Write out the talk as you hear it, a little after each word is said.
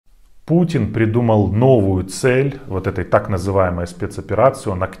Путин придумал новую цель вот этой так называемой спецоперации.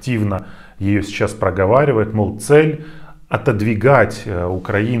 Он активно ее сейчас проговаривает, мол, цель отодвигать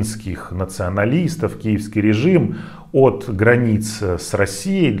украинских националистов, киевский режим от границ с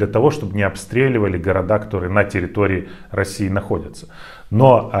Россией для того, чтобы не обстреливали города, которые на территории России находятся.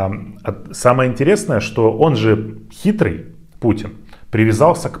 Но самое интересное, что он же хитрый, Путин,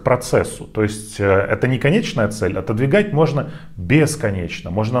 привязался к процессу. То есть это не конечная цель. Отодвигать можно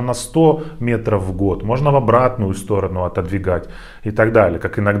бесконечно. Можно на 100 метров в год. Можно в обратную сторону отодвигать и так далее,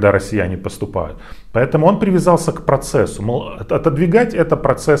 как иногда россияне поступают. Поэтому он привязался к процессу. Мол, отодвигать это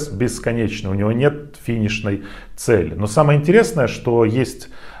процесс бесконечный. У него нет финишной цели. Но самое интересное, что есть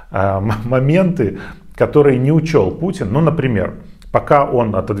моменты, которые не учел Путин. Ну, например, пока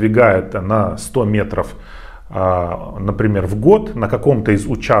он отодвигает на 100 метров, например, в год на каком-то из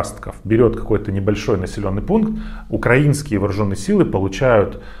участков, берет какой-то небольшой населенный пункт, украинские вооруженные силы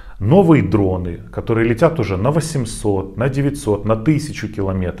получают новые дроны, которые летят уже на 800, на 900, на 1000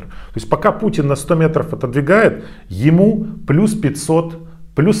 километров. То есть пока Путин на 100 метров отодвигает, ему плюс 500,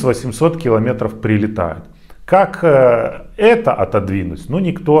 плюс 800 километров прилетает. Как это отодвинуть? Ну,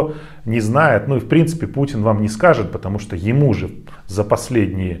 никто не знает. Ну и в принципе Путин вам не скажет, потому что ему же за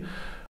последние